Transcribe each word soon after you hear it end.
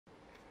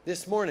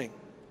This morning,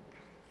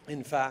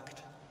 in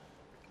fact,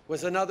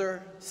 was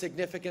another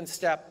significant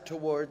step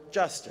toward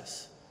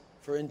justice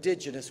for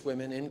Indigenous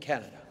women in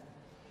Canada.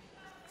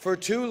 For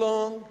too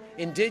long,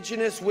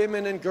 Indigenous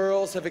women and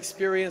girls have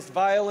experienced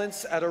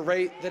violence at a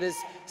rate that is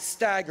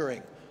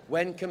staggering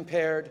when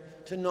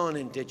compared to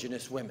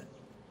non-Indigenous women.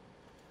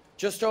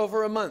 Just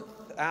over a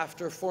month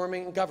after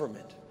forming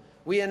government,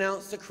 we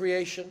announced the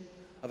creation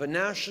of a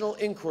national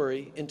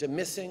inquiry into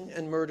missing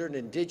and murdered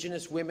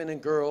Indigenous women and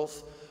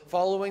girls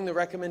following the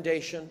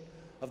recommendation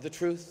of the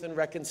Truth and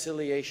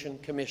Reconciliation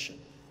Commission.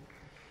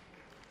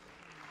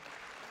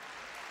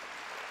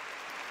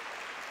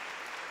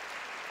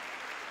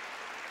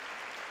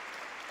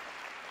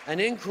 An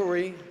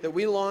inquiry that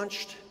we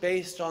launched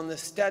based on the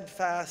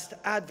steadfast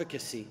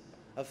advocacy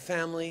of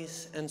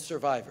families and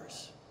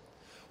survivors.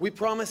 We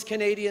promised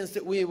Canadians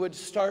that we would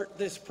start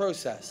this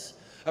process,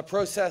 a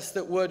process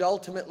that would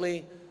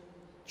ultimately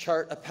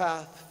chart a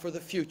path for the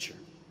future.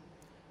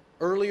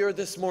 Earlier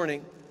this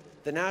morning,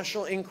 the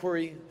National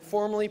Inquiry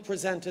formally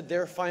presented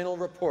their final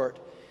report,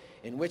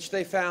 in which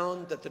they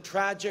found that the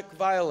tragic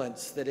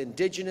violence that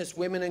Indigenous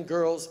women and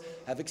girls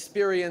have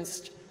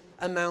experienced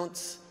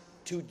amounts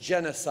to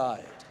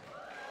genocide.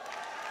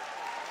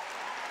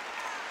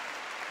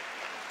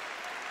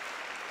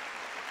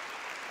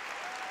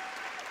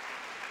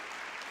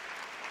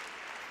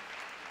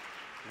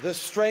 The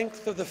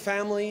strength of the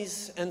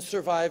families and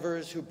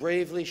survivors who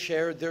bravely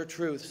shared their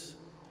truths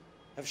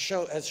has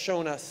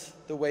shown us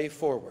the way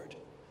forward.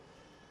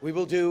 We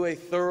will do a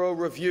thorough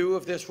review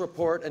of this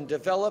report and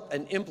develop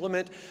and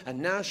implement a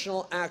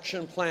national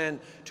action plan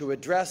to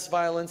address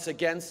violence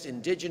against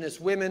Indigenous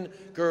women,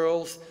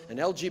 girls, and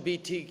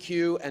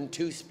LGBTQ and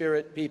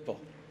Two-Spirit people.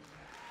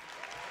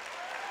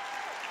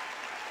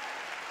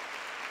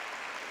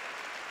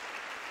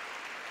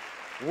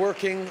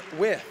 Working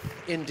with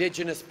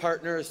Indigenous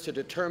partners to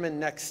determine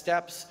next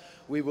steps,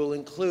 we will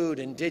include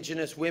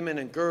Indigenous women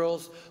and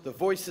girls, the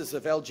voices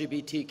of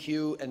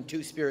LGBTQ and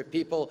Two-Spirit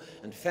people,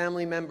 and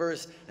family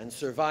members and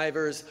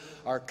survivors.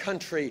 Our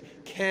country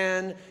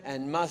can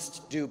and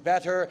must do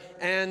better,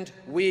 and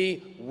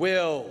we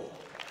will.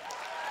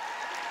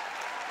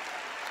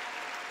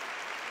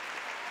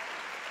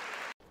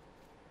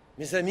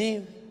 Mes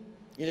amis,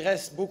 il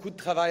reste beaucoup de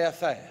travail à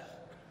faire.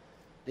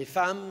 Les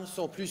femmes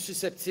sont plus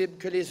susceptibles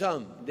que les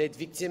hommes d'être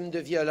victimes de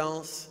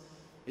violences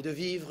et de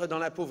vivre dans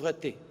la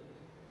pauvreté.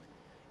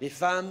 Les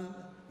femmes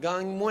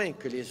gagnent moins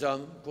que les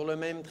hommes pour le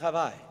même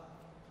travail.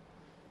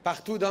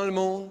 Partout dans le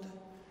monde,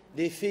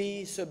 des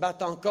filles se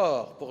battent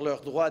encore pour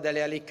leur droit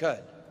d'aller à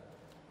l'école.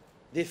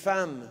 Des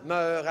femmes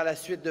meurent à la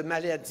suite de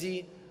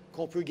maladies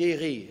qu'on peut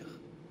guérir.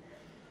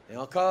 Et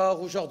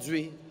encore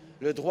aujourd'hui,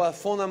 le droit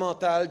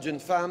fondamental d'une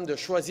femme de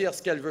choisir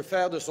ce qu'elle veut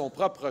faire de son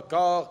propre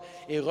corps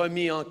est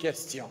remis en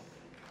question.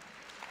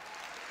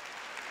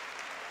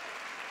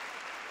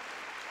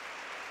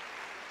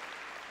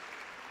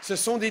 Ce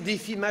sont des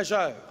défis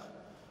majeurs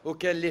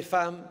auxquels les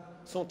femmes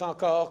sont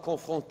encore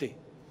confrontées.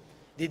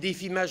 Des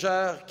défis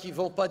majeurs qui ne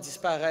vont pas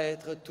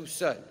disparaître tout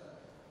seuls.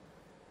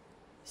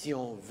 Si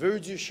on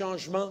veut du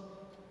changement,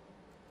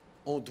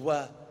 on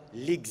doit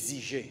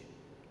l'exiger.